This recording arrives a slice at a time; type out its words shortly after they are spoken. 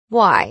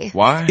Why?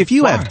 Why? If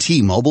you have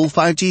T-Mobile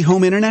 5G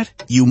home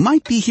internet, you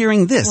might be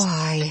hearing this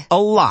Why?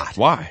 a lot.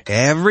 Why?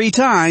 Every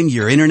time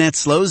your internet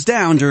slows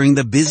down during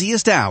the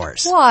busiest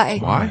hours. Why?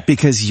 Why?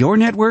 Because your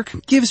network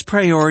gives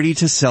priority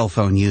to cell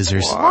phone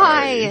users.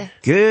 Why?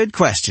 Good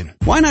question.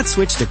 Why not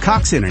switch to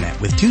Cox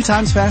Internet with 2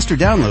 times faster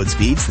download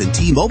speeds than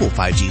T-Mobile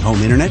 5G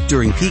home internet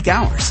during peak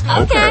hours?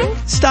 Okay.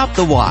 Stop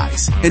the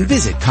whys and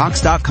visit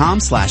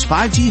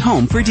cox.com/5G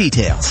home for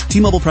details.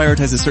 T-Mobile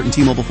prioritizes certain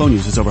T-Mobile phone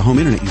users over home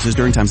internet users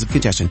during times of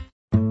congestion.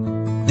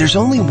 There's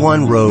only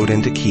one road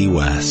into Key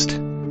West,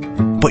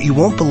 but you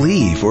won't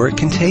believe where it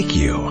can take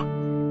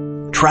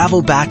you.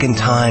 Travel back in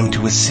time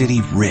to a city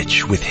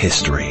rich with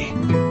history.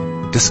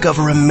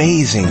 Discover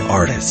amazing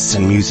artists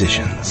and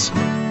musicians.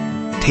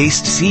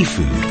 Taste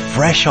seafood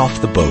fresh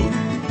off the boat.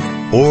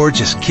 Or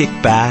just kick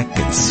back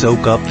and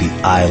soak up the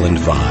island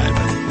vibe.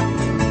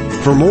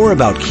 For more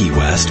about Key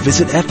West,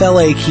 visit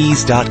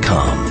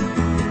flakeys.com.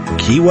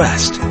 Key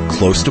West,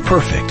 close to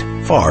perfect,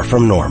 far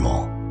from normal.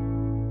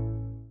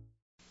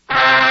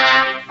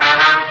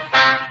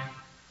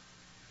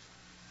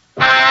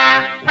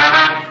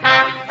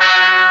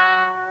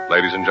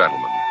 Ladies and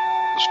gentlemen,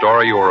 the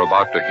story you are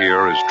about to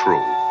hear is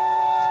true.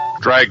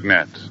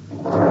 Dragnet.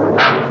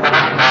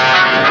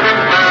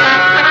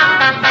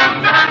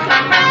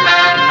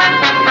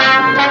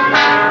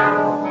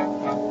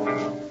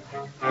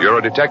 You're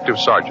a detective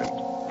sergeant.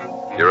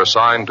 You're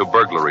assigned to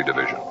burglary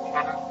division.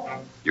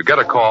 You get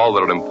a call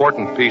that an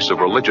important piece of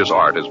religious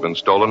art has been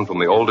stolen from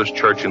the oldest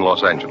church in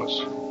Los Angeles.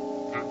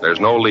 There's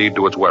no lead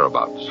to its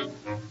whereabouts.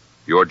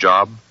 Your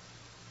job?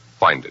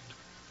 Find it.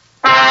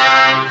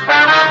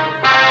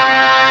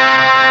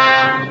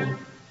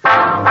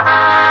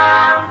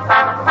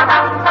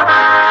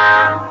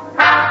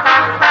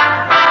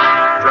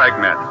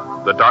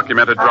 Dragnet, the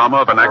documented drama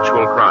of an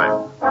actual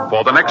crime.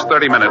 For the next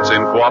 30 minutes,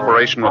 in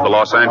cooperation with the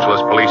Los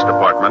Angeles Police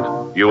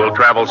Department, you will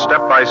travel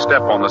step by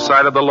step on the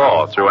side of the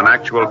law through an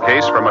actual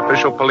case from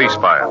official police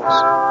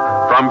files.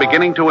 From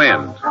beginning to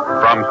end,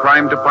 from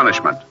crime to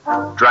punishment,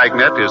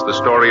 Dragnet is the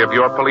story of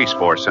your police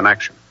force in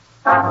action.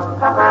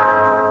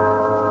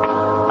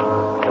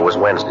 It was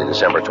Wednesday,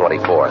 December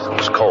 24th. It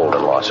was cold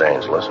in Los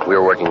Angeles. We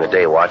were working the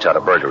day watch out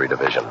of burglary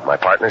division. My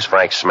partner's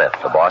Frank Smith.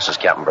 The boss is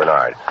Captain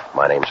Bernard.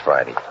 My name's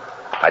Friday.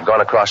 I'd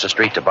gone across the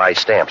street to buy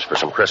stamps for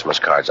some Christmas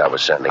cards I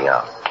was sending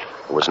out.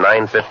 It was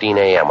 9:15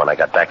 a.m. when I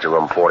got back to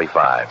room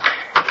 45.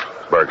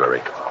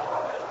 Burglary.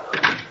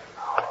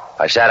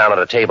 I sat down at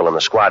a table in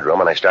the squad room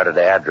and I started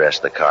to address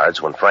the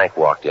cards when Frank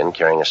walked in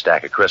carrying a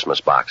stack of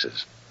Christmas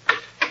boxes.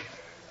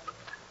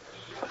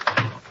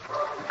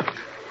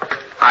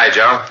 Hi,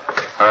 Joe.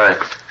 Hi.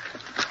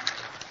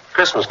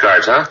 Christmas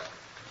cards, huh?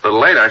 A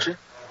little late, aren't you?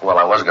 Well,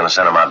 I was going to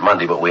send them out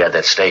Monday, but we had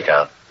that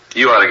stakeout.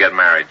 You ought to get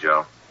married,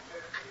 Joe.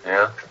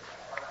 Yeah?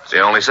 It's the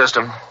only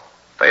system.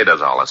 Faye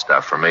does all that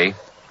stuff for me.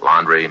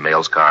 Laundry,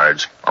 mails,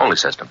 cards. Only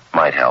system.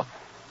 Might help.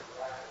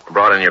 I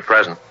brought in your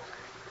present.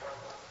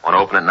 Want to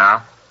open it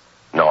now?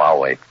 No, I'll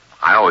wait.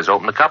 I always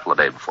open a couple a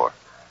day before.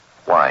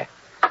 Why?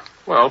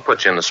 Well,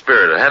 put you in the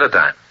spirit ahead of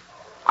time.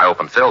 I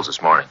opened Phil's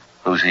this morning.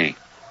 Who's he?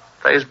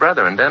 Faye's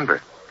brother in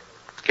Denver.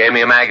 Gave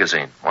me a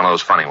magazine. One of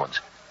those funny ones.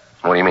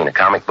 What do you mean, a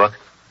comic book?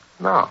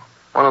 No.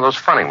 One of those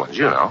funny ones,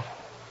 you know.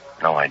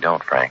 No, I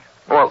don't, Frank.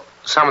 Well,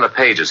 some of the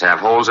pages have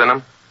holes in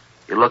them.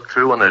 You look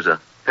through and there's a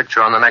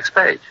picture on the next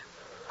page.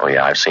 Oh,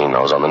 yeah, I've seen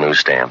those on the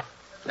newsstand.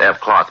 They have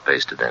cloth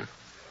pasted in.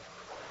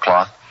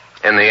 Cloth?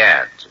 In the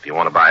ads. If you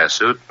want to buy a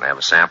suit, they have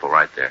a sample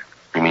right there.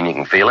 You mean you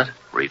can feel it?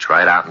 Reach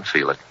right out and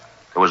feel it.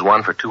 There was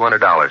one for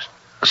 $200.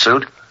 A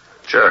suit?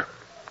 Sure.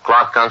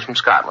 Cloth comes from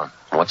Scotland.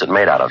 What's it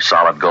made out of?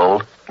 Solid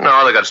gold?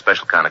 No, they got a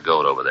special kind of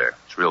goat over there.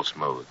 It's real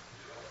smooth.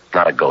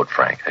 Not a goat,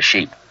 Frank. A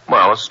sheep.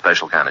 Well, it's a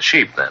special kind of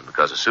sheep then,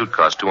 because a suit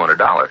costs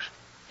 $200.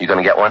 You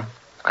gonna get one?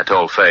 I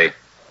told Faye.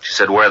 She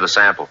said, wear the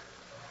sample.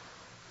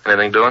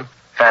 Anything doing?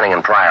 Fanning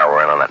and Pryor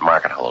were in on that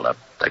market holdup.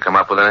 They come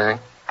up with anything?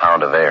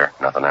 Pound of air,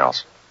 nothing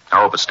else. I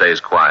hope it stays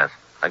quiet.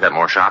 I got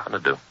more shopping to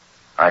do.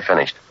 I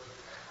finished.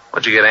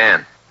 What'd you get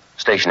Ann?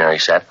 Stationery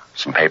set,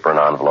 some paper and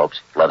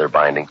envelopes, leather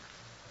binding.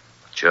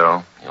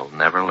 Joe, you'll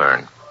never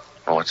learn.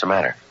 Well, what's the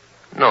matter?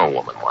 No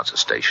woman wants a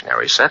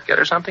stationery set. Get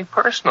her something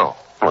personal.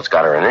 Well, it's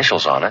got her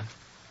initials on it.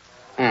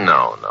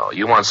 No.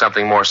 You want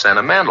something more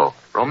sentimental,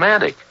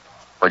 romantic.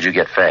 What'd you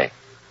get Faye?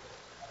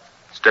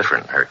 It's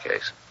different in her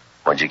case.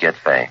 What'd you get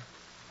Faye?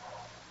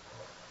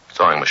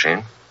 Sewing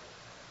machine.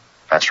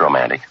 That's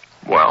romantic.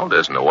 Well, it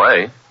isn't a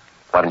way.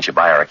 Why didn't you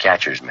buy her a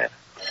catcher's mitt?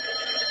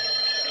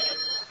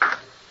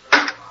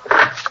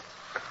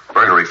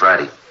 Burglary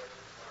Friday.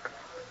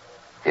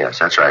 Yes,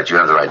 that's right. You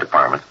have the right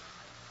department.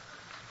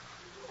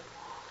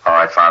 All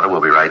right, Father,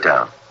 we'll be right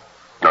down.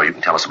 No, you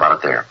can tell us about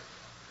it there.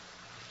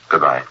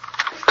 Goodbye.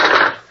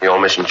 The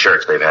old mission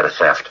church, they've had a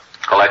theft.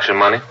 Collection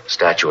money?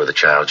 Statue of the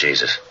child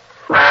Jesus.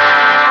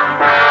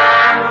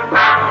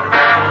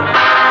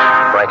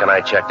 Frank and I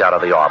checked out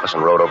of the office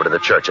and rode over to the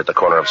church at the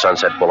corner of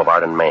Sunset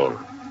Boulevard and Main.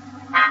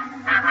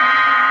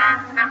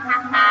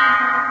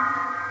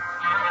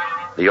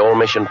 The Old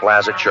Mission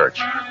Plaza Church,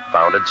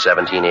 founded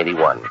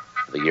 1781,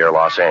 the year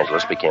Los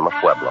Angeles became a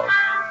pueblo.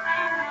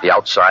 The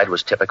outside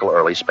was typical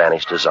early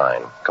Spanish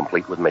design,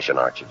 complete with mission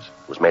arches.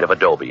 It was made of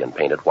adobe and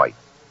painted white.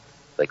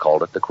 They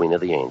called it the Queen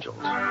of the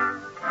Angels.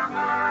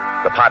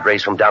 The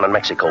Padres from down in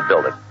Mexico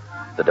built it.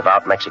 The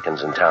devout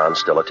Mexicans in town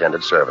still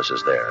attended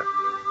services there.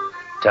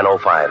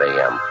 10:05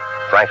 a.m.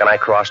 Frank and I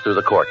crossed through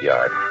the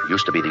courtyard. It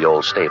used to be the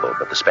old stable,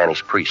 but the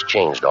Spanish priest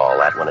changed all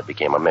that when it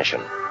became a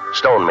mission.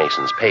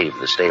 Stonemasons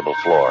paved the stable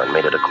floor and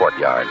made it a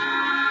courtyard.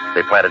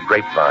 They planted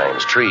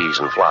grapevines, trees,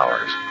 and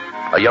flowers.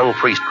 A young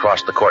priest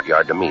crossed the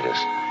courtyard to meet us.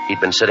 He'd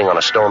been sitting on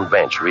a stone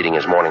bench reading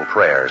his morning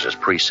prayers as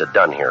priests had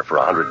done here for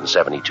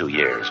 172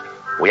 years.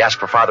 We asked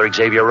for Father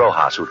Xavier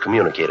Rojas, who'd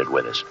communicated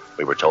with us.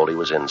 We were told he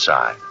was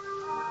inside.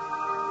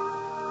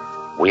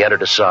 We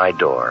entered a side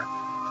door.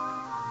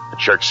 The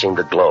church seemed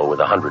to glow with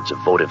the hundreds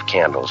of votive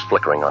candles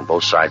flickering on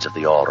both sides of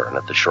the altar and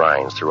at the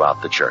shrines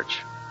throughout the church.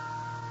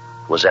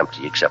 It was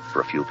empty except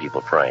for a few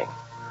people praying.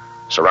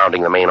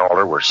 Surrounding the main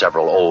altar were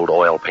several old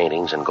oil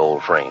paintings in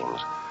gold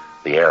frames.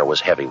 The air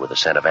was heavy with the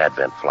scent of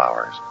Advent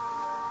flowers.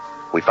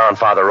 We found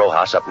Father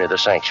Rojas up near the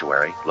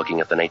sanctuary,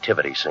 looking at the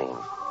nativity scene.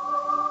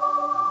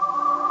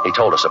 He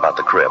told us about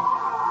the crib.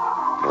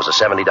 It was a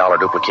 $70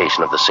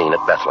 duplication of the scene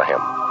at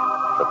Bethlehem.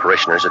 The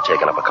parishioners had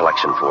taken up a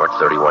collection for it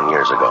 31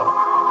 years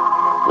ago.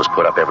 It was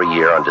put up every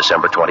year on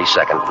December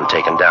 22nd and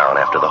taken down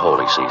after the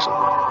holy season.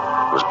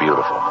 It was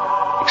beautiful,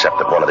 except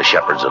that one of the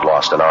shepherds had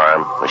lost an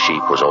arm, the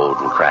sheep was old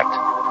and cracked,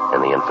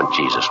 and the infant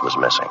Jesus was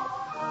missing.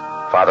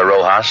 Father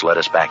Rojas led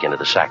us back into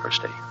the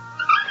sacristy.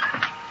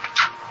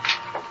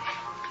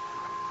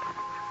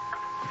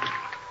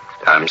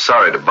 I'm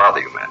sorry to bother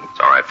you, men. It's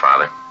all right,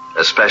 Father.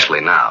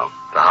 Especially now,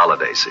 the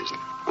holiday season.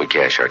 We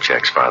cash our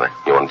checks, Father.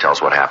 You want to tell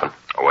us what happened?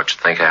 Or what you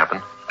think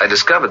happened? I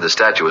discovered the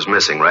statue was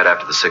missing right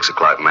after the 6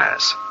 o'clock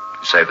Mass.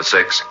 You say the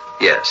 6?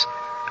 Yes.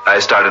 I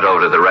started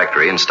over to the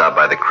rectory and stopped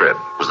by the crib.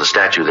 Was the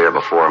statue there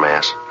before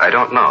Mass? I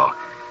don't know,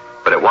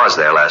 but it was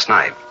there last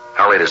night.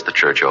 How late is the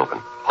church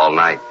open? All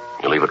night.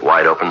 You leave it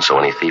wide open so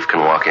any thief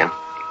can walk in?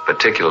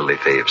 Particularly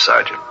thieves,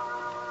 Sergeant.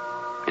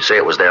 You say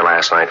it was there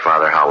last night,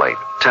 Father. How late?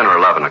 10 or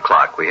 11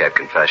 o'clock, we had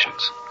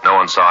confessions. No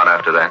one saw it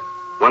after that?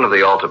 One of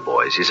the altar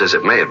boys, he says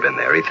it may have been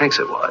there. He thinks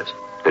it was.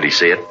 Did he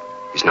see it?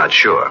 He's not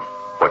sure.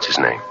 What's his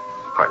name?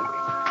 Pardon me.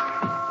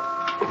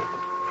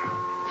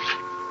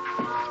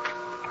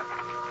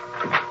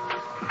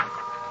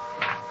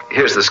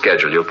 Here's the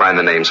schedule. You'll find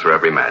the names for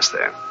every Mass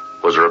there.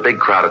 Was there a big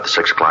crowd at the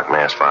 6 o'clock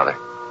Mass, Father?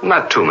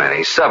 Not too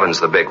many. 7's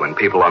the big one.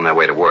 People on their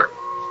way to work.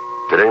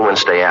 Did anyone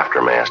stay after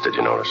Mass, did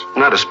you notice?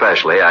 Not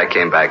especially. I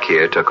came back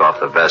here, took off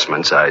the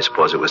vestments. I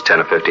suppose it was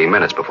 10 or 15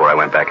 minutes before I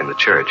went back in the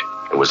church.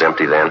 It was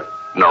empty then?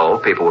 No,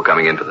 people were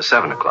coming in for the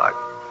 7 o'clock.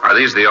 Are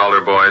these the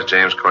altar boys,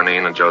 James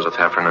Cornine and Joseph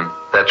Heffernan?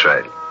 That's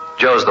right.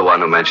 Joe's the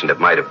one who mentioned it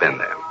might have been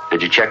there.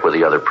 Did you check with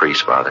the other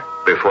priests, Father?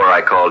 Before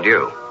I called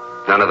you.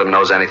 None of them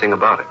knows anything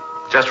about it.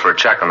 Just for a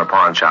check on the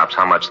pawn shops,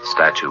 how much is the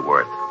statue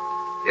worth?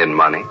 In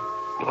money?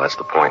 Well, that's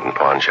the point in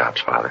pawn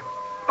shops, Father.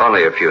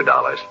 Only a few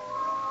dollars.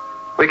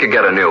 We could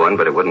get a new one,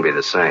 but it wouldn't be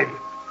the same.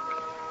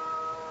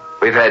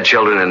 We've had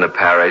children in the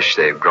parish.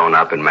 They've grown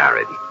up and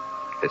married.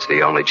 It's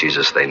the only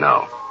Jesus they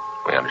know.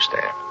 We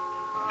understand.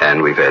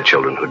 And we've had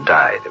children who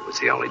died. It was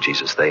the only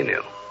Jesus they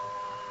knew.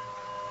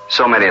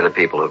 So many of the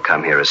people who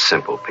come here are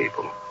simple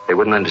people. They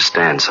wouldn't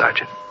understand,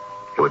 Sergeant.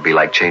 It would be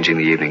like changing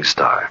the evening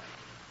star.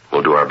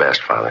 We'll do our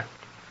best, Father.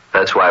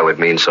 That's why it would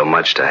mean so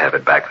much to have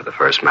it back for the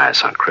first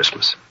Mass on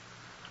Christmas.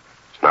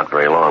 It's not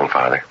very long,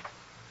 Father.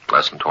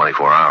 Less than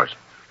 24 hours.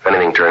 If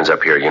anything turns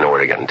up here, you know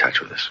where to get in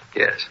touch with us.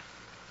 Yes.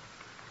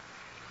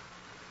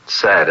 It's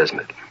sad, isn't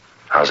it?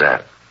 How's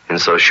that? In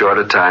so short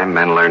a time,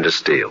 men learn to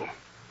steal.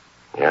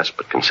 Yes,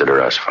 but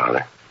consider us,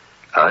 Father.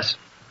 Us?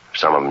 If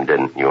some of them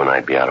didn't, you and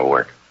I'd be out of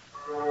work.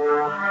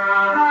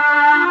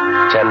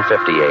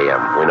 10:50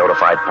 a.m. We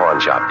notified pawn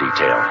shop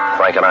detail.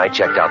 Frank and I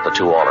checked out the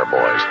 2 altar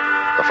boys.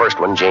 The first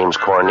one, James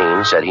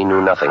Cornine, said he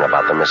knew nothing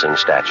about the missing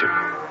statue.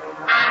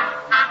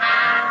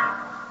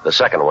 The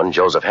second one,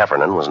 Joseph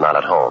Heffernan, was not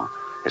at home.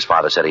 His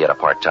father said he had a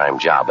part-time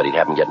job, but he'd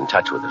have him get in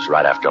touch with us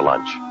right after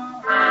lunch.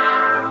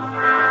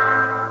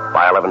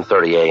 By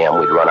 11:30 a.m.,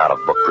 we'd run out of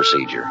book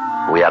procedure.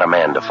 We had a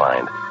man to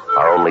find.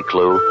 Our only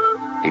clue,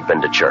 he'd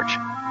been to church.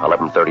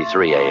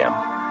 11:33 a.m.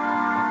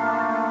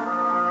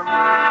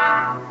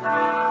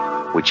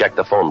 We checked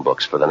the phone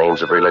books for the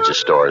names of religious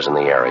stores in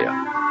the area.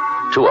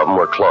 2 of them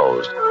were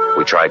closed.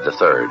 We tried the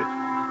third.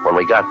 When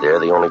we got there,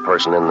 the only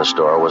person in the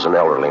store was an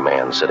elderly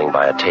man sitting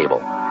by a table.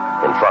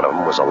 In front of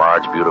him was a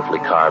large, beautifully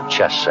carved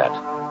chess set.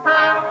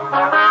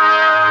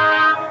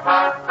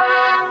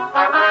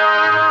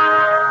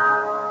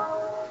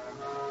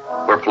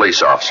 We're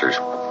police officers.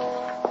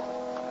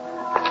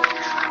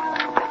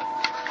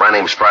 My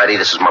name's Friday.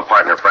 This is my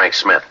partner, Frank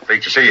Smith.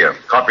 Great to see you.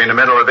 Caught me in the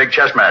middle of a big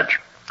chess match.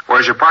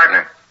 Where's your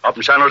partner? Up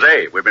in San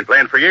Jose. We've been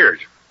playing for years.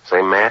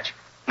 Same match?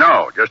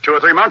 No, just 2 or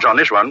 3 months on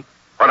this one.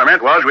 What I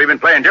meant was we've been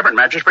playing different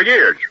matches for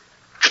years.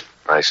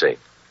 I see.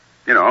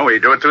 You know, we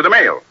do it through the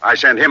mail. I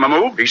send him a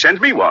move, he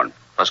sends me one.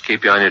 Must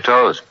keep you on your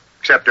toes.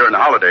 Except during the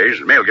holidays,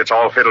 the mail gets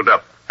all fiddled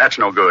up. That's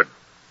no good.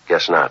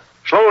 Guess not.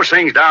 Slows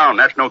things down,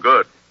 that's no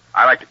good.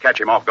 I like to catch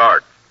him off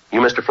guard.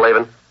 You Mr.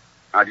 Flavin?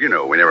 How do you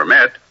know? We never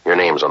met. Your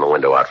name's on the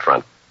window out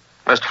front.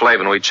 Mr.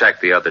 Flavin, we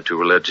checked the other two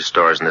religious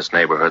stores in this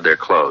neighborhood. They're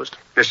closed.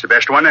 This is the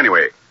best one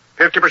anyway.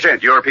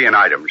 50% European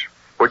items.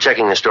 We're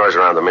checking the stores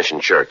around the Mission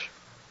Church.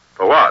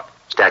 For what?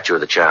 Statue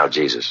of the Child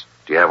Jesus.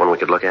 Do you have one we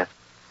could look at?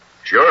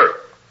 Sure.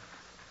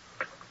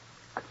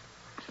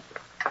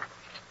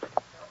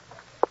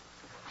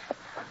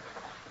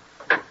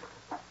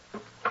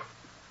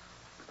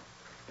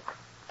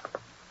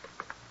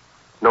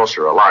 No,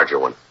 sir, a larger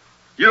one.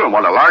 You don't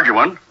want a larger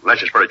one,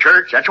 unless it's for a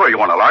church. That's where you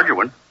want a larger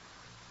one.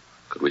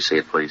 Could we see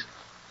it, please?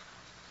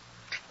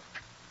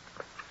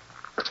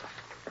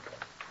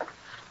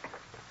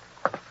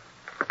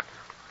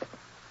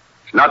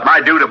 It's not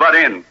my due to butt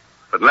in.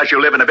 But unless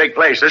you live in a big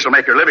place, this will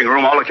make your living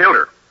room all the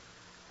kilder.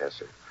 Yes,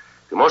 sir.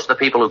 Do most of the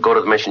people who go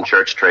to the Mission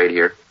Church trade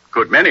here?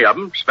 Good many of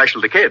them,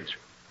 especially the kids.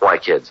 Why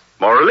kids?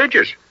 More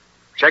religious.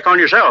 Check on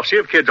yourself. See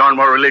if kids aren't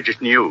more religious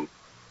than you.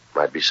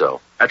 Might be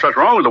so. That's what's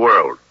wrong with the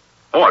world.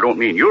 Oh, I don't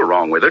mean you're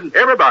wrong with it.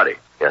 Everybody.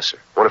 Yes, sir.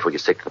 What if we could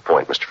stick to the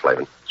point, Mr.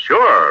 Flavin?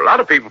 Sure. A lot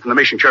of people from the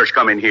Mission Church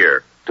come in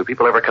here. Do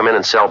people ever come in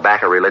and sell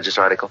back a religious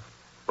article?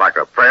 Like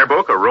a prayer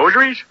book or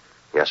rosaries?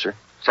 Yes, sir.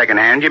 Second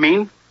hand, you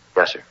mean?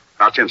 Yes, sir.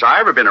 Not since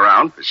I've ever been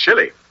around. It's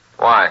silly.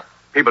 Why?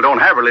 People don't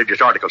have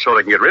religious articles so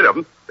they can get rid of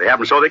them. They have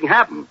them so they can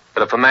have them.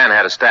 But if a man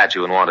had a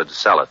statue and wanted to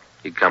sell it,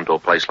 he'd come to a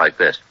place like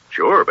this.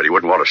 Sure, but he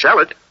wouldn't want to sell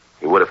it.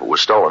 He would if it was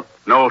stolen.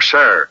 No,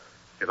 sir.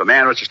 If a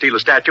man was to steal a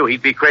statue,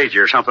 he'd be crazy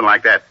or something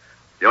like that.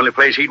 The only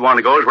place he'd want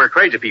to go is where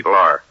crazy people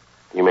are.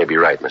 You may be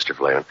right, Mr.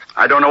 Flavin.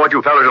 I don't know what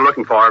you fellas are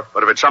looking for,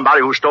 but if it's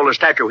somebody who stole a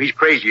statue, he's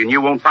crazy and you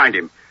won't find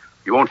him.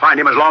 You won't find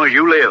him as long as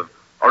you live,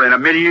 or in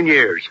 1,000,000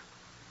 years.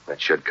 That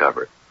should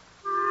cover it.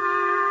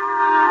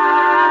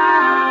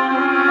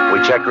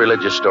 We checked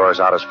religious stores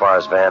out as far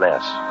as Van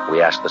Ness.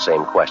 We asked the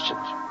same questions.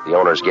 The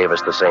owners gave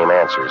us the same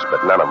answers,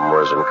 but none of them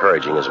were as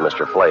encouraging as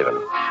Mr.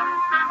 Flavin.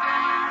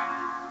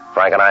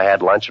 Frank and I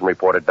had lunch and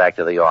reported back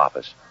to the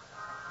office.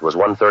 It was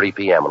 1:30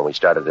 p.m. when we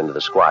started into the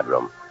squad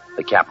room.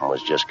 The captain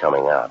was just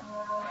coming out.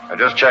 I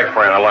just checked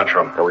for you in the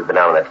lunchroom. And we've been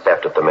down on that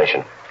theft at the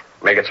Mission.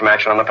 May get some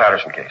action on the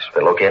Patterson case.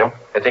 They locate him?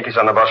 I think he's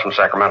on the bus from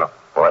Sacramento.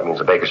 Well, that means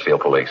the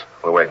Bakersfield police.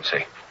 We'll wait and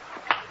see.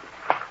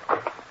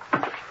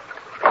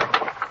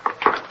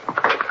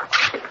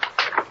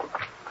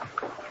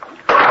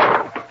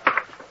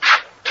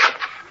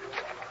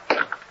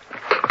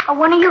 Are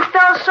one of you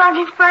fellas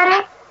Sergeant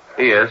Friday?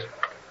 He is.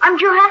 I'm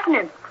Drew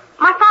Heffernan.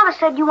 My father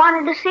said you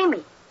wanted to see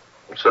me.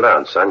 Sit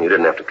down, son. You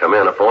didn't have to come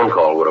in. A phone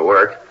call would have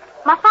worked.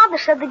 My father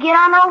said to get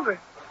on over.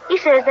 He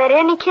says that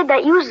any kid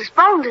that uses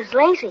phones is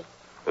lazy.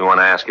 We want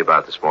to ask you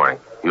about this morning.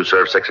 You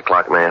serve 6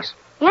 o'clock mass?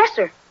 Yes,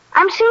 sir.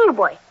 I'm senior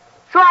boy,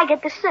 so I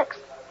get the 6th.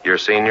 You're a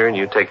senior and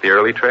you take the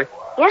early trick?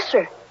 Yes,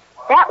 sir.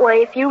 That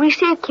way, if you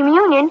receive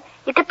communion,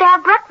 you get to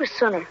have breakfast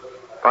sooner.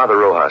 Father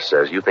Rojas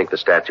says you think the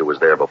statue was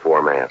there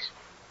before mass.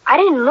 I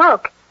didn't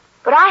look,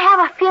 but I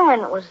have a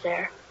feeling it was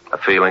there. A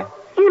feeling?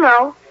 You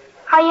know,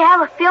 how you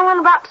have a feeling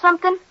about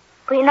something,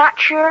 but you're not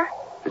sure.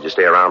 Did you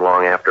stay around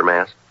long after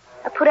mass?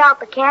 I put out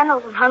the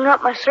candles and hung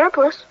up my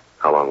surplice.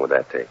 How long would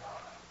that take?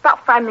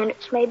 About 5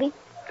 minutes, maybe.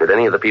 Did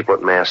any of the people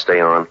at mass stay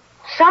on?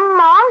 Some of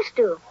them always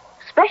do,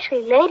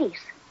 especially ladies.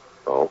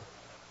 Oh?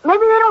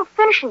 Maybe they don't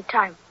finish in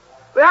time,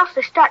 or else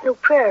they start new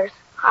prayers.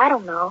 I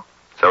don't know.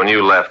 So when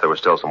you left, there were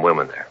still some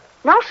women there?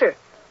 No, sir.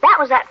 That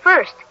was at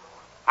first.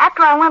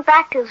 After I went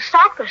back to the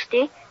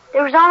sacristy,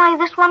 there was only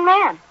this one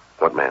man.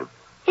 What man?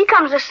 He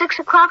comes at 6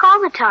 o'clock all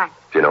the time.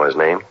 Do you know his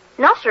name?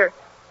 No, sir.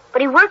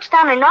 But he works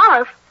down in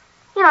Olive,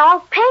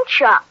 paint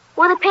shop,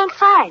 where they paint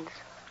signs.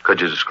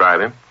 Could you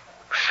describe him?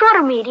 Sort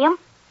of medium.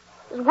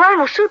 He was wearing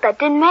a suit that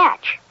didn't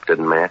match.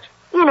 Didn't match?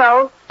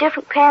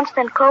 Different pants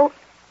than coat.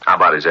 How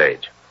about his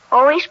age?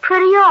 Oh, he's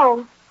pretty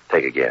old.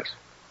 Take a guess.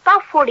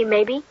 About 40,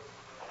 maybe.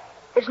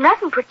 There's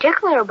nothing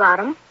particular about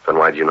him. Then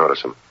why'd you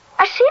notice him?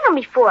 I've seen him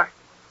before.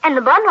 And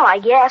the bundle, I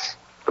guess.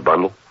 The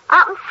bundle?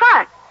 Out in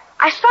front.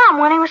 I saw him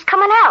when he was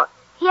coming out.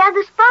 He had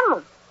this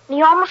bundle, and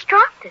he almost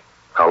dropped it.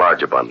 How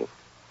large a bundle?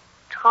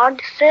 It's hard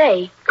to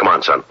say. Come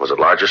on, son. Was it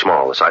large or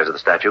small, the size of the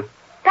statue?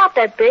 About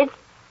that big.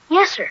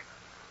 Yes, sir.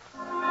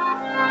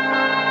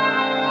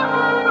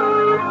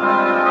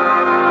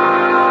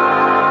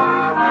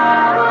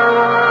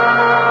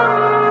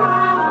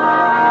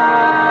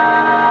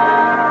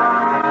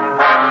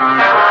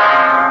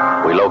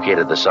 We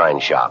located the sign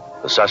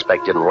shop. The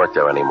suspect didn't work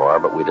there anymore,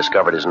 but we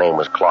discovered his name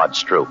was Claude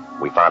Stroop.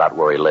 We found out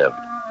where he lived.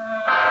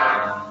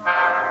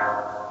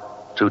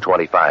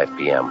 2:25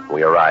 p.m.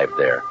 We arrived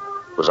there.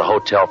 It was a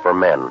hotel for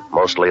men,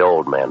 mostly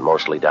old men,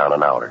 mostly down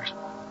and outers.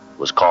 It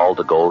was called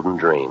the Golden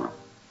Dream.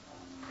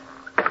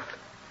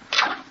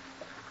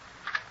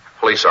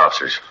 Police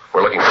officers.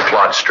 We're looking for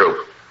Claude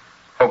Stroop.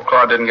 Hope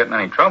Claude didn't get in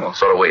any trouble.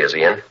 So do we. Is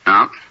he in?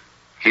 No.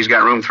 He's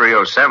got room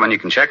 307. You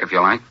can check if you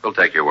like. We'll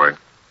take your word.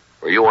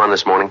 Were you on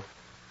this morning?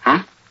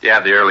 Yeah,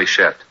 the early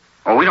shift.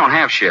 Well, we don't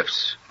have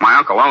shifts. My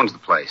uncle owns the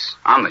place.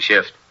 I'm the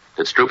shift.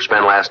 Did Stroop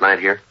spend last night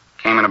here?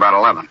 Came in about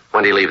 11.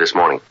 When did he leave this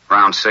morning?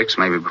 Around 6,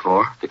 maybe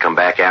before. Did he come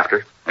back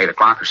after? 8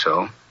 o'clock or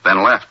so.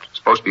 Then left.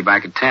 Supposed to be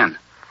back at 10.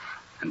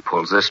 And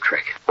pulls this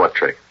trick. What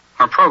trick?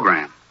 Our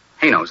program.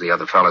 He knows the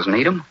other fellas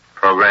need him.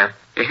 Program?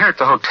 You're here at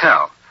the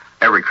hotel.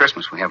 Every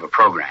Christmas we have a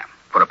program.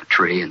 Put up a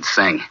tree and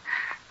sing.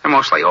 They're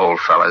mostly old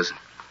fellas.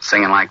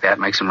 Singing like that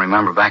makes them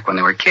remember back when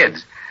they were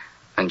kids.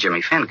 Then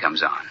Jimmy Finn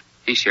comes on.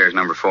 He shares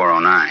number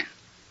 409.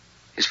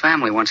 His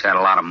family once had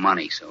a lot of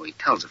money, so he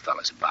tells the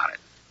fellas about it.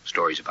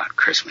 Stories about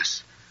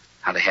Christmas.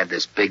 How they had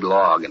this big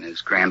log, and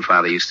his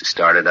grandfather used to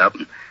start it up.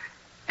 And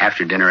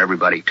after dinner,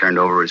 everybody turned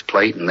over his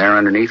plate, and there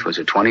underneath was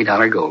a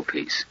 $20 gold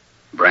piece.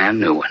 Brand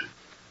new one.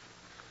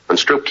 When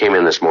Stroop came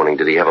in this morning,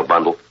 did he have a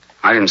bundle?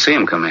 I didn't see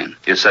him come in.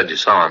 You said you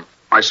saw him.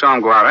 I saw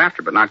him go out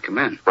after, but not come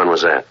in. When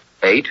was that?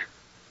 8.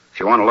 If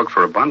you want to look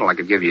for a bundle, I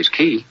could give you his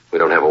key. We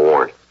don't have a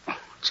warrant.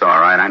 It's all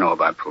right. I know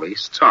about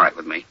police. It's all right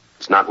with me.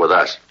 It's not with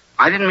us.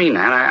 I didn't mean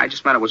that. I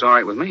just meant it was all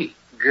right with me.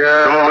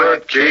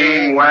 Good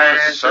King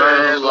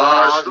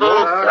Wenceslas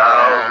looked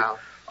down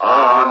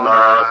on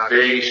the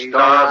feast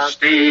of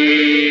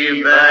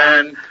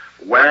Stephen.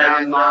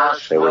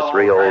 There were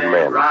 3 old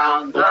men.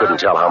 You couldn't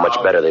tell how much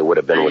better they would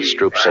have been with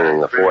Stroop singing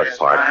the 4th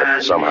part,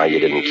 but somehow you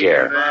didn't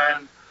care.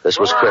 This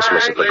was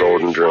Christmas at the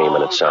Golden Dream,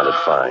 and it sounded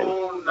fine.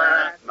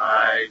 That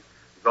night,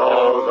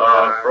 though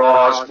the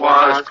frost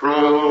was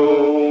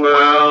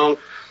cruel,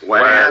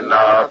 when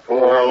the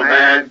poor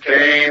men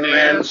came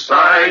in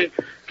sight,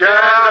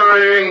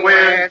 gathering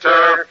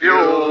winter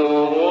fuel.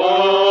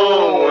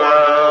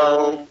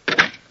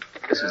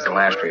 This is the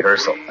last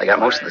rehearsal. I got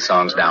most of the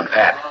songs down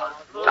pat.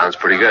 Sounds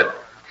pretty good.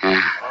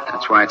 Yeah,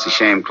 that's why it's a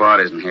shame Claude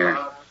isn't here.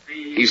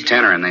 He's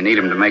tenor, and they need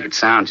him to make it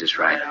sound just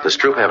right. Does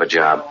Stroop have a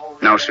job?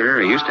 No,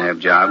 sir. He used to have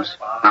jobs.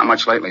 Not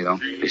much lately, though.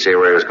 Did he say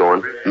where he was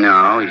going?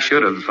 No, he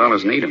should have. The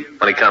fellas need him.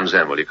 When he comes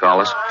in, will you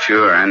call us?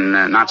 Sure, and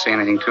not say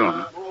anything to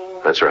him.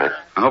 That's right.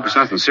 I hope it's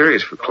nothing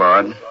serious for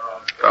Claude.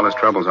 Fella's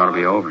troubles ought to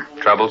be over.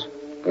 Troubles?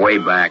 Way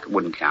back. It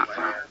wouldn't count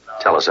for him.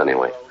 Tell us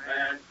anyway.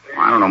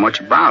 I don't know much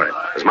about it.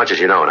 As much as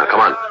you know. Now, come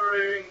on.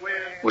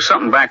 It was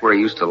something back where he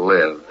used to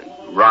live. He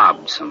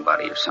robbed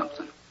somebody or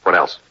something. What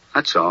else?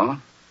 That's all. It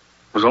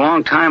was a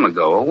long time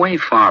ago, way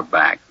far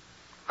back.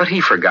 But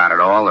he forgot it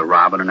all, the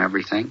robbing and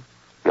everything.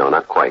 No,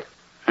 not quite.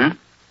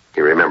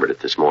 He remembered it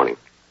this morning.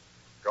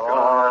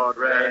 God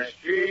rest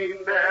ye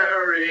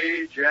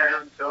merry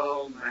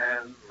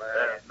gentlemen,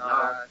 let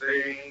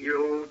nothing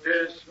you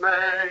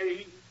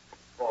dismay.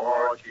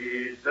 For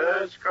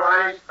Jesus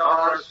Christ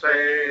our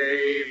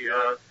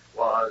Savior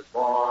was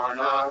born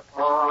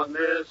upon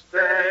this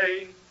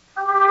day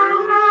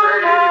to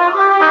save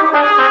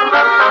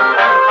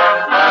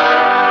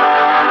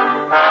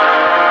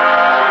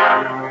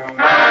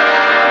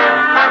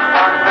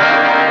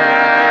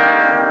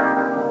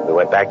We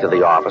went back to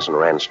the office and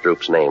ran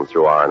Stroop's name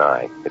through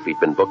R&I. If he'd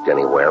been booked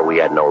anywhere, we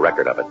had no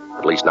record of it,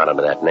 at least not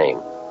under that name.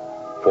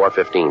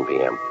 4:15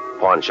 p.m.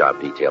 Pawn shop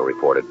detail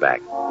reported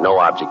back. No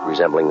object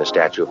resembling the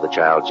statue of the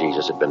child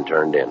Jesus had been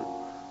turned in.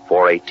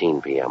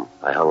 4:18 p.m.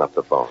 I hung up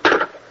the phone.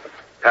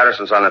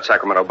 Patterson's on that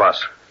Sacramento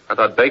bus. I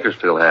thought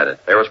Bakersfield had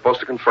it. They were supposed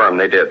to confirm.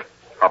 They did.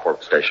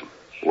 Hopworth Station.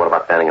 What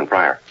about Fanning and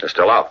Pryor? They're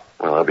still out.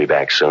 Well, they'll be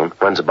back soon.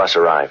 When's the bus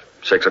arrive?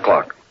 6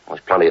 o'clock. There's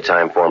plenty of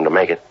time for them to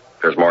make it.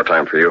 There's more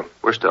time for you.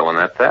 We're still in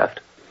that theft.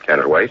 Can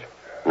it wait?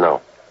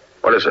 No.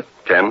 What is it?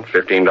 $10,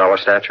 $15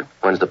 statue?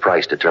 When's the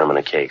price determine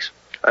a case?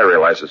 I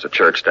realize it's a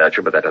church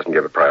statue, but that doesn't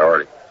give it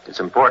priority. It's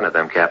important to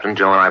them, Captain.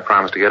 Joe and I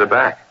promised to get it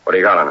back. What do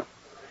you got on it?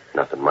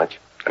 Nothing much.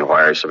 And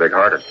why are you so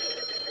big-hearted?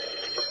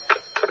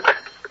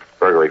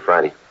 Burglary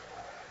Friday.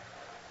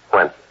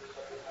 When?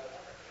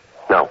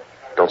 No.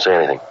 Don't say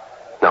anything.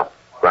 No.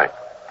 Right.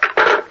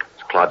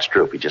 It's Claude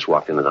Stroop. He just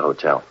walked into the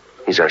hotel.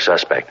 He's our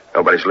suspect.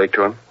 Nobody's leaked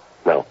to him?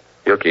 No.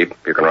 You'll keep.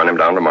 You can run him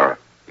down tomorrow.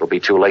 It'll be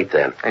too late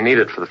then. They need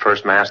it for the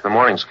first mass in the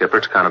morning, Skipper.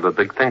 It's kind of a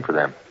big thing for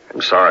them.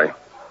 I'm sorry.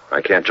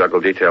 I can't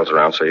juggle details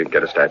around so you can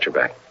get a statue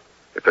back.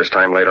 If there's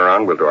time later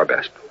on, we'll do our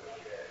best.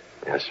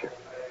 Yes, sir.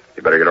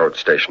 You better get over to the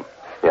station.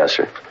 Yes,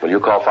 sir. Will you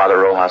call Father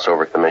Rojas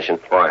over at the mission?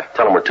 Why?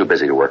 Tell him we're too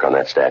busy to work on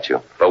that statue.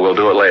 But we'll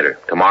do it later.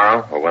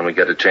 Tomorrow or when we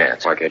get a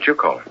chance. Why can't you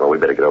call him? Well, we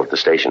better get over to the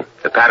station.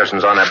 If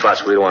Patterson's on that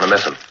bus, we don't want to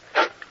miss him.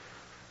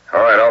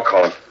 All right, I'll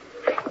call him.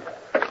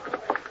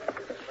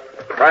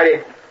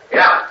 Friday.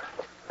 Yeah.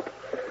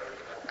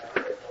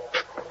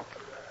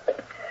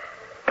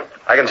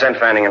 I can send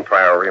Fanning and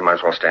Pryor over. You might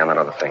as well stay on that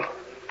other thing.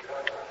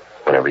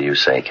 Whatever you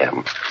say,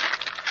 Captain.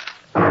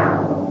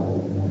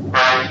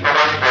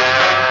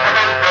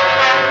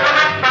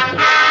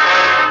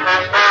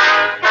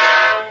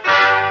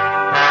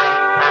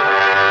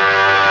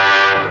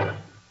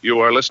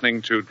 You are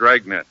listening to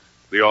Dragnet,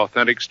 the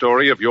authentic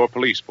story of your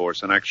police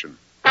force in action.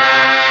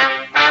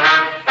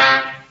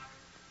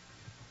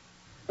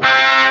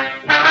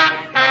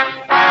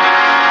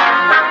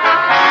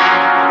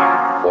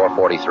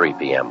 4:43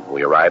 p.m.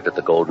 We arrived at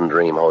the Golden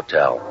Dream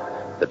Hotel.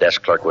 The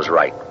desk clerk was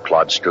right.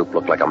 Claude Stroop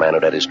looked like a man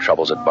who'd had his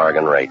troubles at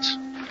bargain rates.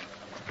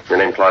 Your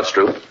name Claude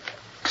Stroop?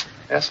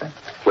 Yes, sir.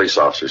 Police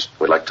officers.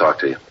 We'd like to talk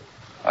to you.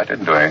 I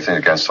didn't do anything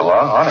against the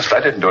law. Honest, I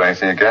didn't do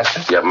anything against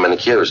it. You haven't been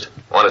accused.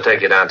 Want to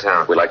take you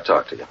downtown? We'd like to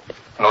talk to you.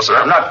 No, sir,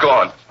 I'm not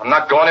going. I'm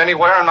not going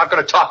anywhere. I'm not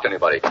going to talk to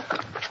anybody.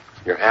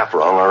 You're half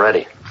wrong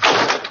already.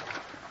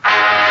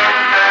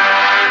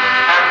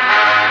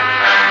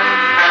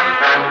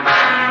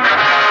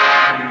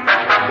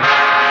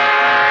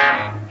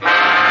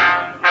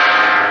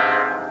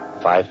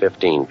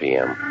 5:15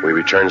 p.m. We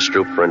returned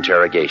Stroop for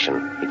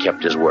interrogation. He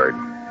kept his word.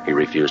 He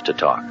refused to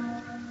talk.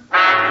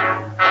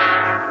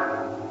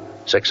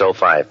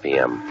 6:05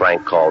 p.m.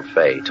 Frank called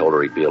Faye, told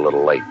her he'd be a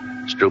little late.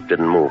 Stroop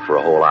didn't move for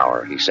a whole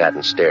hour. He sat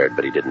and stared,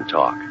 but he didn't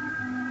talk.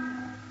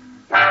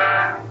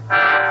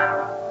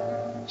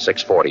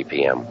 6:40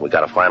 p.m. We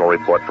got a final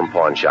report from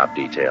pawn shop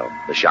detail.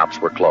 The shops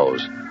were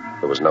closed.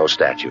 There was no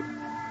statue.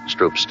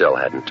 Stroop still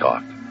hadn't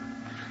talked.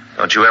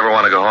 Don't you ever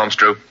want to go home,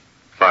 Stroop?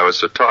 If I was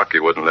to talk,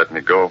 you wouldn't let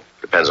me go.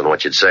 Depends on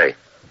what you'd say.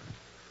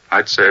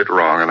 I'd say it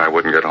wrong, and I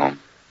wouldn't get home.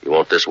 You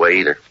won't this way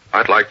either.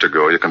 I'd like to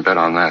go. You can bet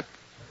on that.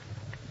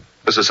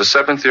 This is the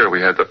 7th year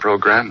we had the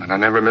program, and I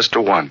never missed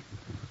a one.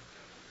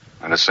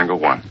 Not a single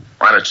one.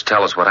 Why don't you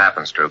tell us what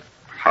happened, Stroop?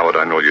 How would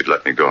I know you'd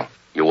let me go?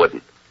 You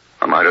wouldn't.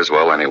 I might as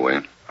well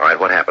anyway. All right,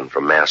 what happened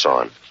from Mass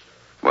on?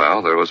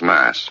 Well, there was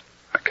Mass.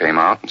 I came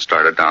out and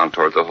started down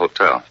toward the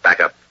hotel. Back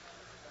up.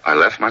 I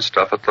left my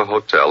stuff at the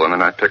hotel, and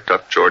then I picked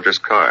up George's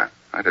car.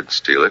 I didn't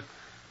steal it.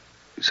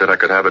 He said I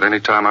could have it any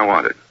time I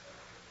wanted.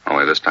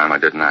 Only this time I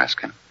didn't ask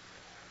him.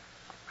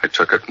 I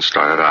took it and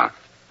started out.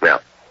 Yeah.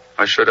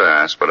 I should have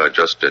asked, but I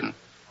just didn't.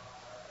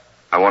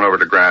 I went over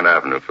to Grand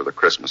Avenue for the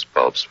Christmas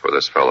bulbs, for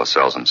this fella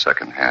sells them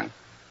secondhand.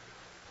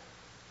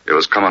 It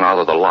was coming out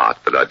of the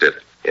lot that I did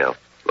it. Yeah.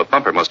 The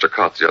bumper must have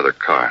caught the other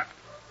car.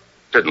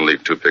 Didn't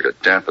leave too big a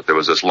dent, but there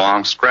was this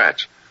long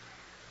scratch.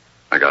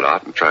 I got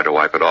out and tried to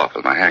wipe it off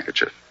with my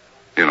handkerchief.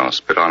 You know,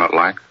 spit on it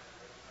like.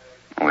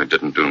 Only it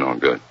didn't do no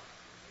good.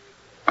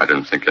 I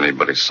didn't think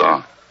anybody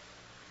saw.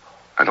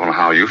 I don't know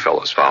how you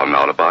fellas found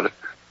out about it.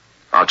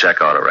 I'll check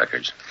auto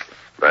records.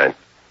 Right.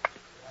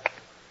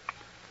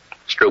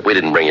 Stroop, we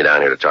didn't bring you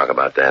down here to talk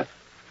about that.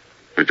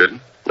 You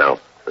didn't? No.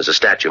 There's a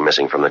statue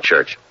missing from the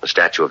church. A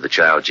statue of the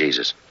child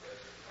Jesus.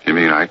 You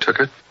mean I took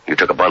it? You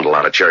took a bundle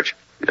out of church?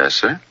 Yes,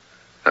 sir.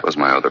 That was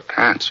my other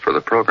pants for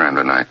the program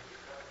tonight.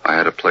 I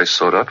had a place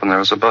sewed up and there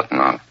was a button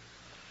on it.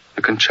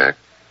 You can check.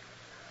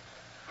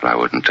 But I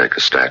wouldn't take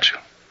a statue.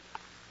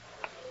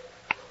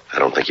 I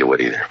don't think you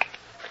would either.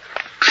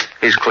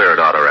 He's cleared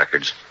auto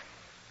records.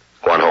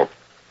 Go on home.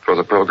 For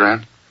the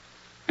program?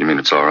 You mean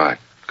it's all right?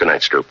 Good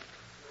night, Stroop.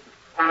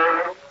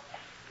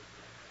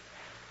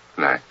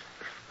 Good night.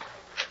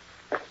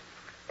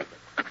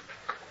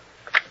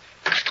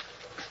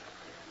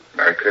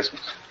 Merry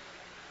Christmas.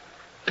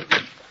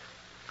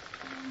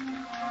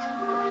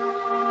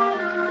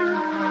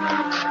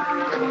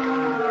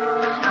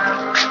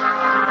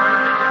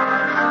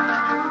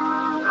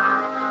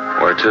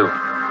 Where to?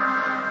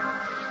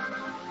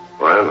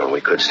 Well, I don't know.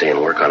 We could stay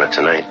and work on it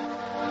tonight.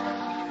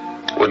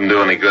 Wouldn't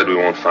do any good. We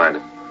won't find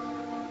it.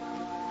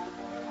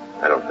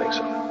 I don't think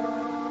so.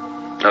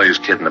 No use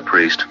kidding the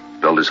priest.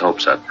 Build his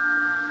hopes up.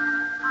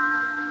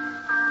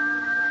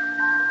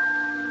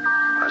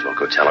 Might as well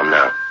go tell him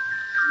now.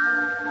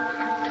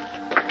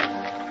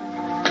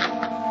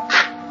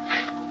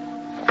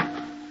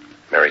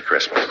 Merry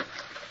Christmas.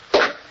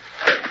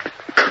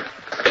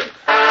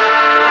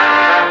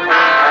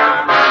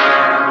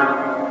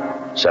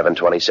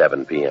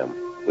 "7:27 p.m.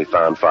 We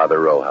found Father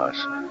Rojas.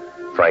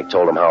 Frank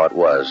told him how it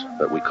was,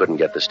 that we couldn't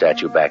get the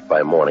statue back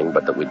by morning,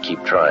 but that we'd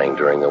keep trying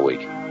during the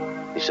week.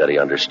 He said he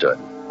understood.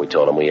 We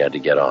told him we had to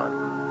get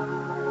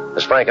on.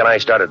 As Frank and I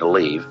started to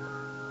leave,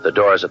 the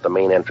doors at the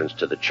main entrance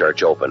to the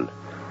church opened.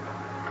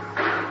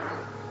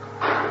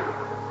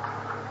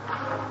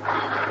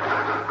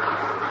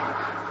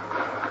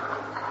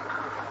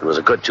 It was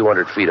a good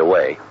 200 feet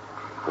away.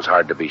 It was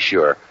hard to be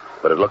sure,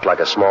 but it looked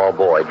like a small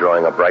boy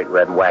drawing a bright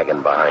red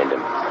wagon behind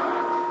him.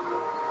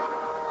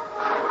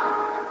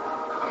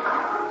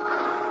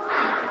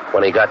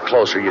 When he got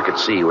closer, you could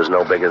see he was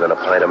no bigger than a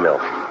pint of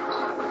milk.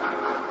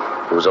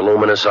 He was a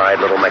luminous-eyed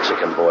little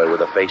Mexican boy with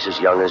a face as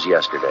young as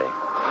yesterday.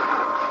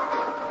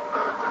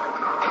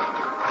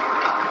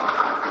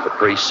 The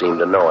priest seemed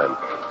to know him.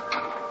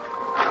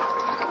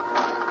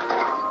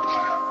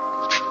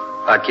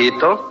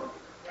 Paquito?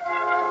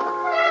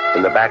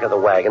 In the back of the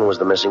wagon was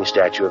the missing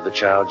statue of the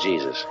child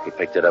Jesus. He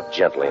picked it up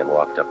gently and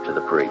walked up to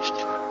the priest.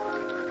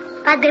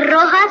 Padre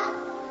Rojas?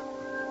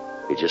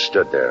 He just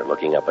stood there,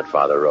 looking up at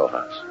Father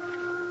Rojas.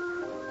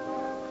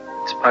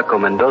 It's Paco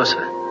Mendoza,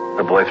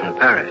 the boy from the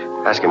parish.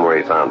 Ask him where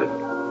he found it.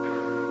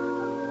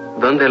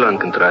 ¿Dónde lo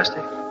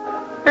encontraste?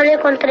 No lo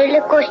encontré,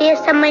 lo cogí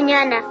esta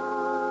mañana.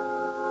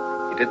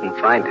 He didn't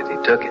find it, he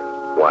took it.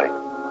 Why?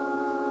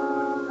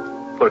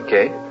 ¿Por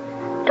qué?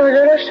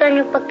 Todos los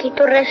años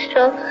Paquito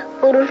rezó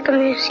por un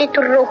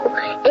camioncito rojo.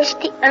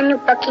 Este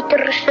año Paquito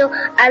rezó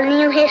al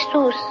niño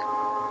Jesús.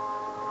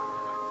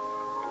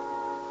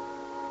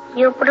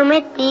 Yo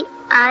prometí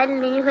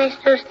al niño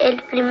Jesús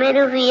el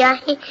primer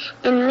viaje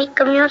en mi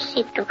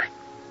camioncito.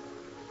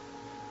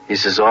 He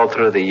says all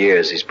through the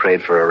years he's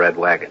prayed for a red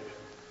wagon.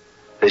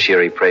 This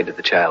year he prayed to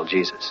the child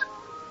Jesus.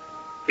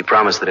 He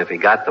promised that if he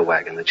got the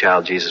wagon, the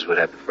child Jesus would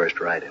have the first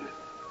ride in it.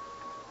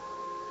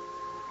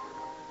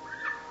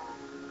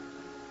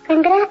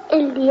 Vendrá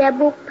el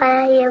diablo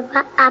para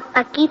llevar a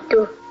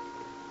Paquito.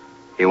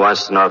 He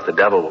wants to know if the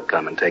devil will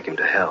come and take him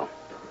to hell.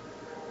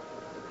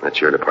 That's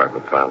your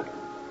department, Father.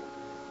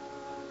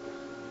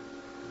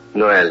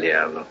 No es el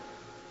diablo.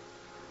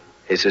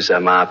 Ese se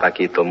llamaba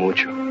Paquito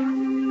mucho.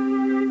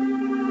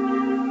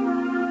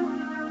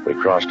 We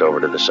crossed over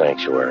to the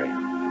sanctuary.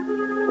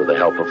 With the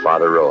help of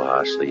Father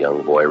Rojas, the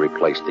young boy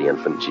replaced the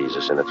infant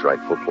Jesus in its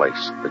rightful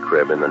place, the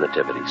crib in the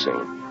nativity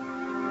scene.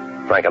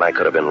 Frank and I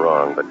could have been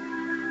wrong, but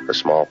the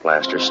small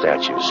plaster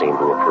statue seemed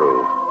to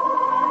approve.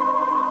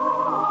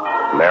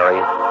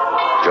 Mary,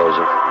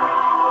 Joseph,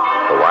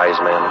 the wise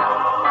men,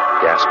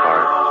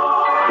 Gaspar,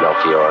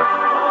 Melchior,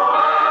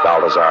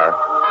 Balthazar,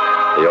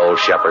 the old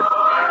shepherd,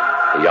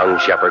 the young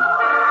shepherd,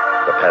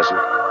 the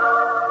peasant,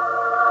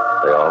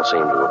 they all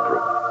seemed to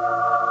approve.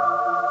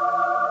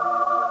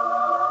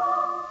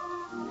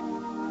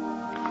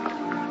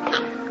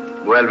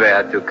 Vuelve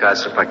a tu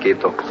casa,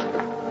 Paquito.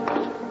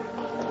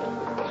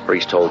 The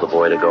priest told the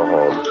boy to go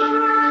home.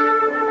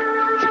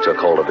 He took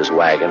hold of his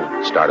wagon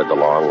and started the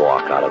long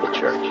walk out of the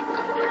church.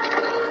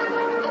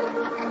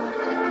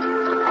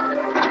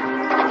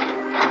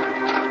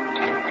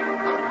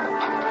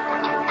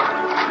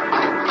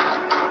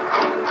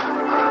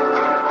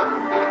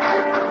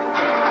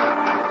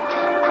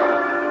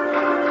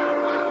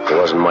 There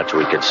wasn't much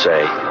we could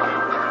say.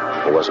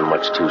 There wasn't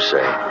much to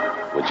say.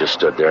 We just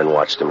stood there and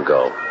watched him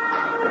go.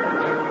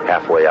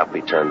 Halfway up,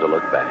 he turned to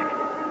look back,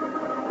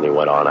 and he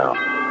went on out.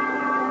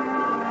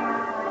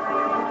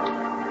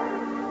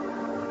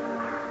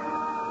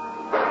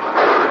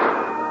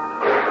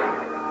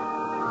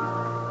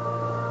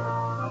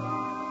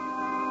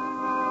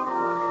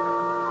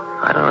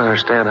 I don't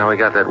understand how we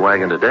got that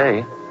wagon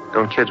today.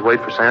 Don't kids wait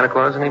for Santa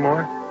Claus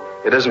anymore?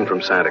 It isn't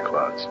from Santa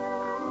Claus.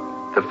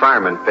 The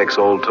firemen fix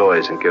old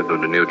toys and give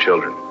them to new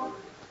children.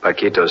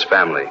 Paquito's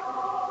family,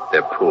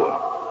 they're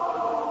poor.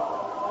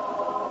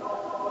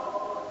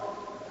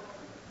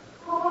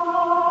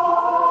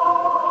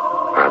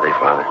 Are they,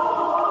 Father?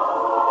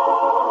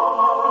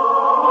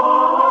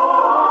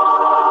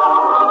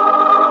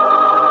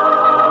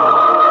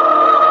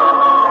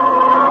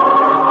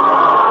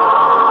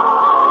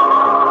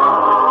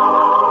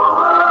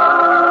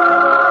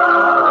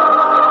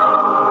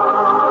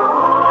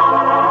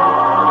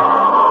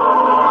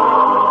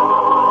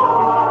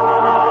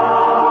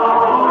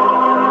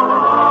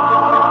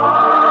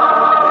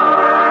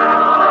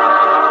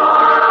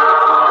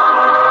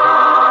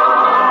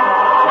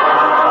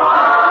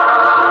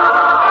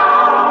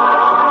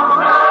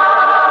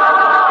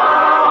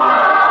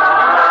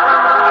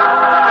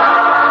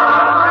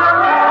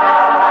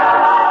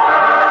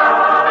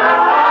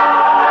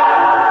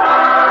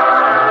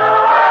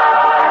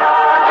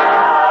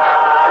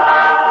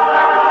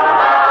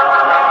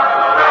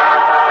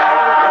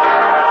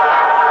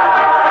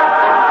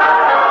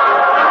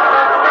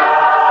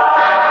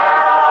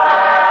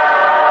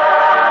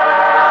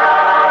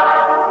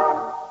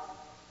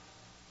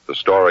 The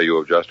story you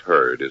have just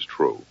heard is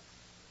true.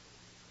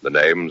 The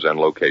names and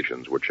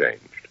locations were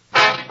changed.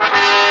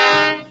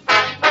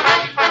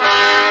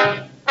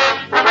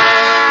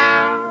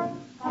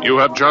 You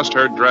have just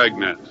heard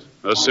Dragnet,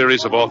 a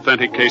series of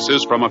authentic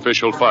cases from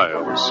official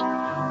files.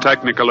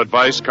 Technical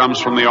advice comes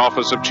from the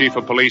Office of Chief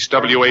of Police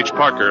W.H.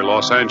 Parker,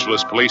 Los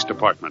Angeles Police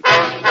Department.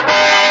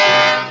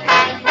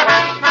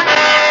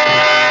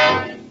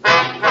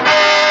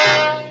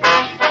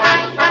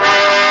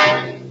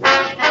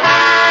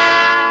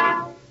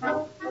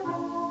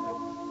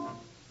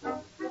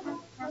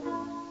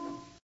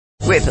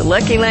 With the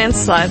Lucky Land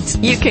Slots,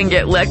 you can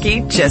get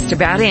lucky just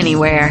about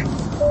anywhere.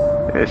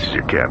 This is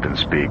your captain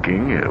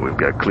speaking. We've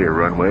got clear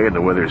runway and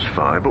the weather's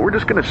fine, but we're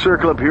just going to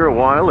circle up here a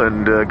while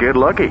and get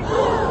lucky.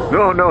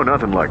 No,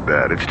 nothing like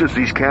that. It's just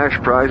these cash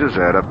prizes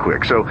add up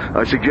quick. So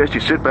I suggest you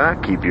sit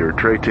back, keep your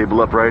tray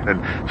table upright,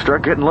 and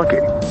start getting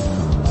lucky.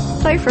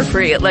 Play for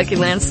free at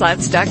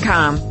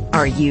LuckyLandSlots.com.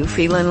 Are you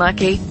feeling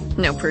lucky?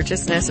 No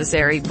purchase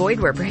necessary. Void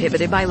where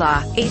prohibited by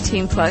law.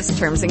 18+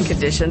 terms and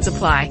conditions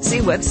apply. See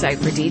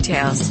website for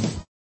details.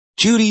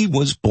 Judy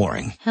was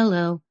boring.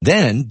 Hello.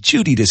 Then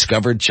Judy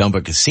discovered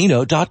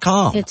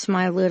ChumbaCasino.com. It's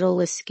my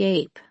little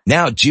escape.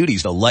 Now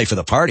Judy's the life of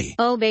the party.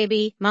 Oh,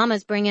 baby,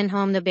 mama's bringing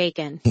home the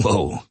bacon.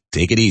 Whoa,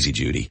 take it easy,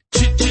 Judy.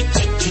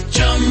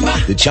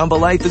 The Chumba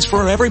life is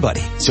for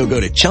everybody. So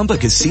go to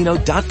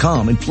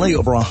ChumbaCasino.com and play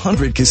over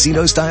 100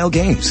 casino-style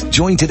games.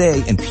 Join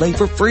today and play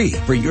for free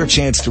for your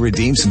chance to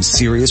redeem some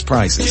serious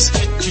prizes.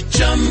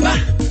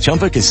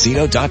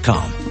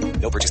 ChumbaCasino.com.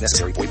 No purchase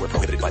necessary. Void where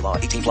prohibited by law.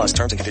 18+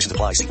 terms and conditions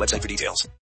apply. See website for details.